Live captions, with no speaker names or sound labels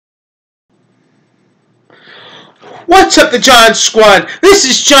What's up, the John Squad? This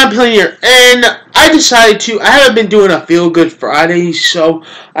is John Pillanier, and I haven't been doing a Feel Good Friday, so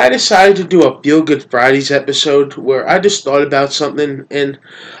I decided to do a Feel Good Fridays episode where I just thought about something, and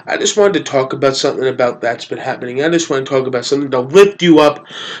I just wanted to talk about something about that's been happening. I just want to talk about something to lift you up,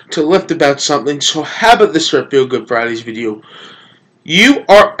 to lift about something. So how about this for a Feel Good Fridays video? You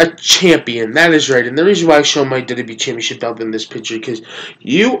are a champion. That is right. And the reason why I show my WWE Championship belt in this picture because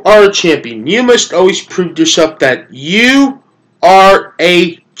you are a champion. You must always prove to yourself that you are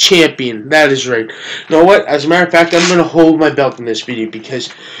a champion. That is right. You know what? As a matter of fact, I'm going to hold my belt in this video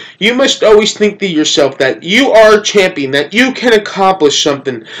because you must always think to yourself that you are a champion, that you can accomplish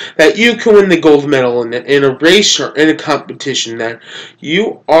something, that you can win the gold medal in a race or in a competition, that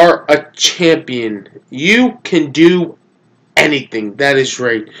you are a champion. You can do anything. That is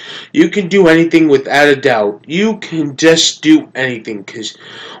right. You can do anything without a doubt. You can just do anything because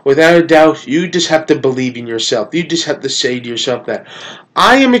without a doubt, you just have to believe in yourself. You just have to say to yourself that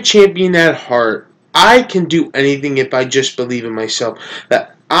I am a champion at heart. I can do anything if I just believe in myself.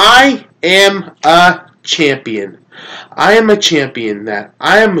 That I am a champion. I am a champion, that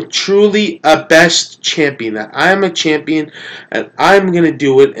I am truly a best champion, that I am a champion and I'm going to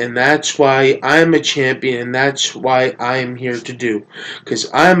do it, and that's why I am a champion, and that's why I am here to do.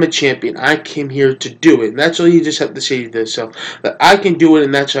 Because I am a champion, I came here to do it, and that's all you just have to say to yourself, that I can do it,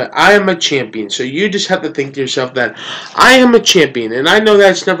 and that's why I am a champion. So you just have to think to yourself that I am a champion, and I know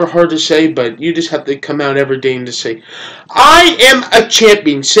that's never hard to say, but you just have to come out every day and just say, I am a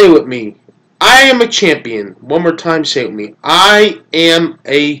champion. Say it with me. I am a champion. One more time, say it with me. I am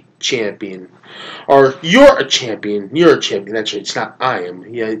a champion. Or, you're a champion. You're a champion. That's right. It's not I am.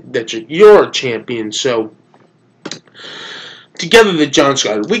 Yeah, that's right. You're a champion. So, together, the John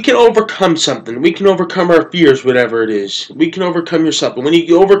Squad, we can overcome something. We can overcome our fears, whatever it is. We can overcome yourself. And when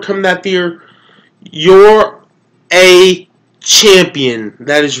you overcome that fear, you're a champion.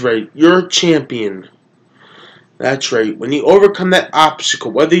 That is right. You're a champion. That's right. When you overcome that obstacle,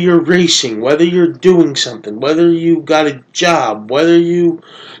 whether you're racing, whether you're doing something, whether you got a job, whether you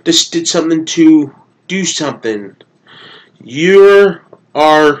just did something to do something, you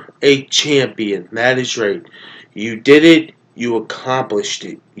are a champion. That is right. You did it. You accomplished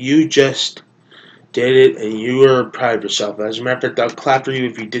it. You just did it, and you are proud of yourself. As a matter of fact, I'll clap for you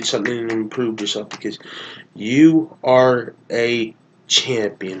if you did something and improved yourself because you are a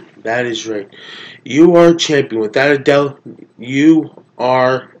champion. That is right. You are a champion. Without a doubt, you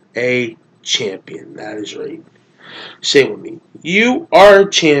are a champion. That is right. Say it with me. You are a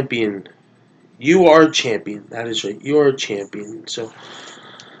champion. You are a champion. That is right. You are a champion. So,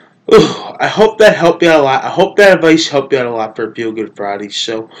 I hope that helped you out a lot. I hope that advice helped you out a lot for Feel Good Friday.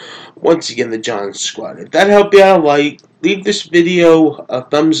 So, once again, the John Squad. If that helped you out a lot, leave this video a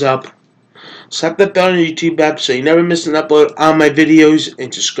thumbs up. Slap that bell on your YouTube app so you never miss an upload on my videos,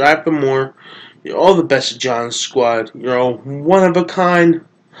 and subscribe for more. You're all the best, John Squad. You're all one of a kind.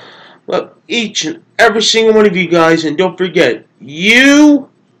 Love each and every single one of you guys, and don't forget, you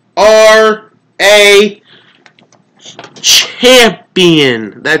are a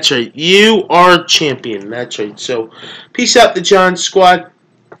champion. That's right. You are a champion. That's right. So, peace out, the John Squad.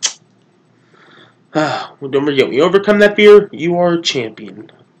 Don't forget, when you overcome that fear, you are a champion.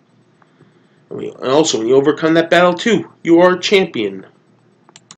 And also, when you overcome that battle too, you are a champion.